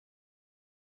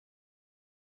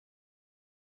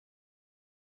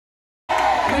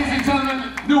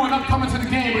new and upcoming to the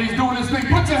game, but he's doing his thing.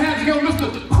 Put your hands together,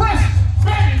 Mr. Chris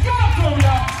Benton. Get up to him,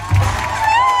 y'all.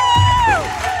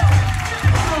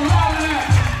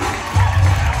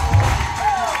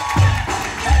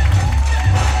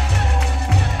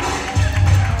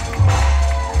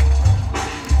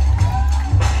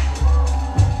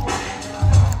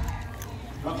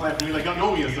 Y'all clap for me like y'all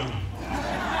know me or something.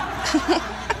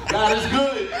 God is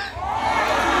good.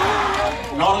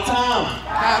 And all the time.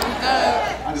 God is good.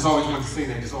 I just always wanted to say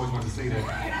that.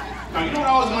 Now, you know what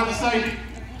I always wanted to say?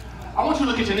 I want you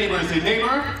to look at your neighbor and say, neighbor,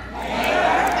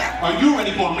 are you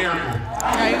ready for a miracle?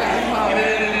 And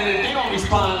if they don't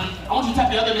respond, I want you to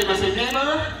tap the other neighbor and say,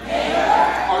 neighbor,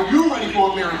 are you ready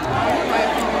for a miracle?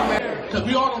 Because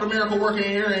we all know the miracle working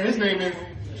in here, and his name is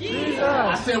Jesus.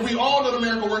 I said we all know the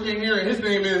miracle working in here, and his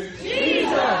name is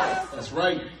Jesus. That's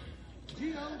right.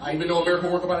 I even know a miracle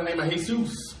worker by the name of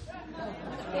Jesus.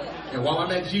 And while I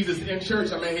met Jesus in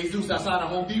church, I met Jesus outside of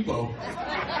Home Depot.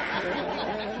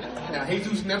 Now,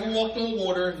 Jesus never walked on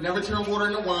water, never turned water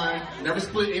into wine, never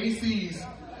split any seas.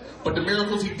 But the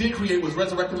miracles he did create was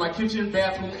resurrecting my kitchen,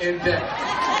 bathroom, and deck.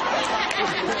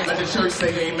 Let the church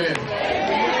say amen.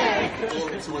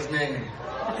 Glory to his name.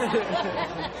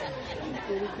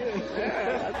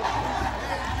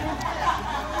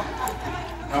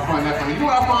 I find that funny. You know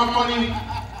what I find funny?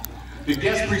 The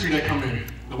guest preacher that come in.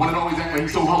 The one that always act like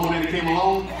he's so humble that he came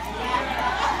alone. You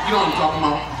know what I'm talking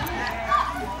about.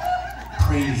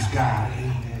 Praise God.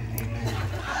 Amen. Amen.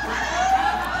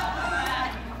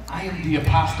 I am the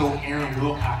Apostle Aaron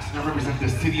Wilcox, and I represent the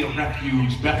City of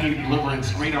Refuge, Bethany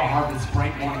Deliverance, Greater Harvest,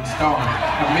 Bright Morning Star,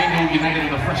 Emmanuel United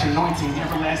in a Fresh Anointing,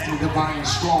 Everlasting Divine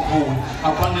Stronghold,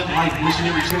 Abundant Life,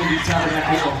 Missionary Trinity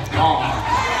Tabernacle of God,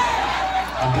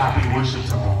 Agape Worship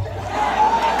Temple,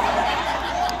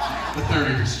 the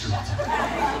 30th Street.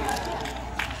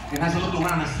 And as I look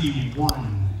around, I see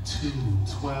 1, 2,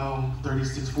 12,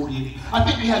 36, 48. I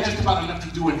think we have just about enough to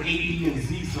do an A, B, and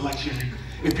Z selection.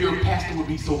 If your pastor would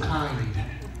be so kind,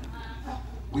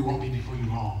 we won't be before you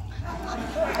long.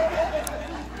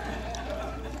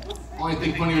 Only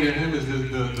thing funnier than him is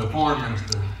the foreign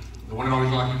minister. The one that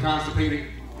always like constipated.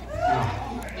 You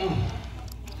know.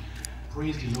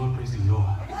 Praise the Lord, praise the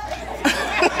Lord.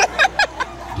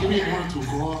 Give me one to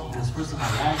go off this first of my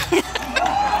life.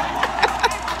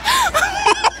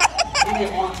 Give me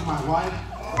one to my wife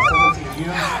for 17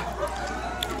 years.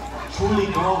 Truly,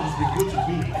 God has been good to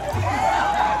me.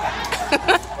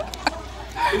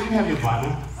 If you have your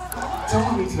Bible,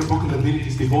 turn me to the book of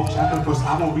Leviticus, the 4th chapter, first.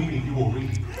 I will read it, you will read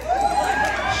it.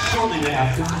 Shortly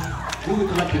thereafter, we will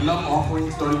collect the love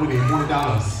offering starting with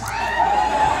 $100.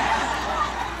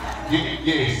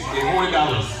 Yes,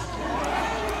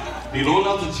 $100. The Lord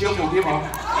loves a cheerful giver.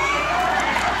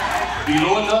 The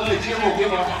Lord loves a cheerful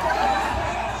giver.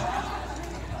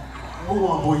 Hold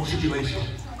on, boy, tribulation.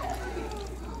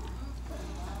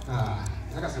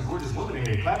 I got some gorgeous women in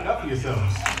here. Clap it up for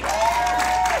yourselves.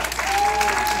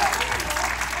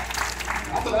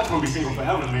 I thought I was going to be single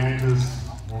forever, man, because,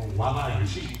 well, why lie? I'm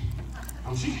cheap.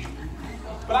 I'm cheap.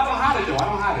 But I don't hide it, though. I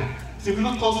don't hide it. See, if you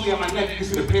look closely at my neck, you can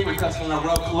see the paper cuts when I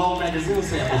rub Cologne magazine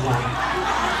samples on it.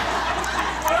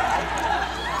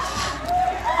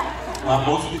 While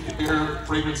most of you compare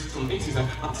fragrances from Macy's,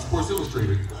 I'm Sports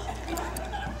Illustrated.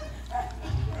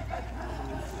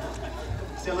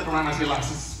 See, I look around and I see lots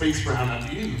of space brown up.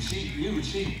 You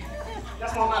cheap.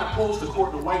 That's why I'm not opposed to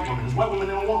courting a white woman, because white women,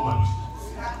 they don't want much.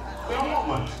 They don't want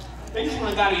much. They just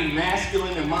want a guy to be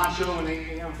masculine and macho, and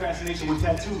they have a fascination with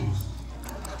tattoos.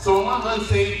 So in my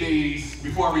unsaved days,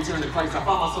 before I returned to Christ, I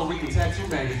found myself reading tattoo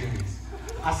magazines.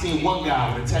 I seen one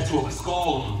guy with a tattoo of a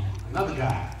skull on him. Another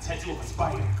guy, tattoo of a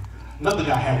spider. Another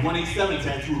guy had 187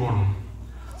 tattooed on him.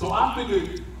 So I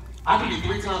figured I could be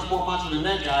 3 times more macho than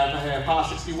that guy if I had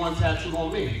 561 tattooed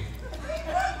on me.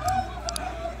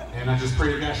 And I just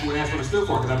prayed that she would ask what it's still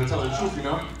for, because I've been telling the truth, you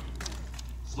know?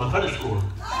 It's my credit score.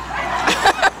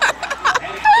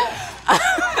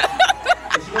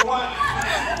 But you know what?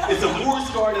 It's a war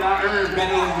scar that I earned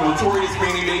battling the notorious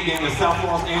Rainy Day gang in South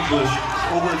Los Angeles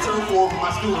over a turf war for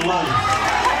my student loans.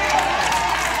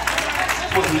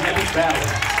 It was an epic battle.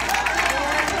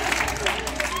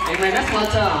 Hey man, that's my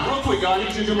time. Real quick, y'all, I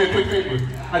need you to do me a quick favor.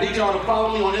 I need y'all to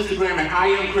follow me on Instagram at I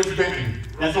am Chris Benton.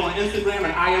 That's on Instagram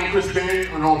at I am Chris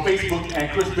Benton, and on Facebook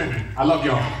at Chris Benton. I love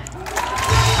y'all.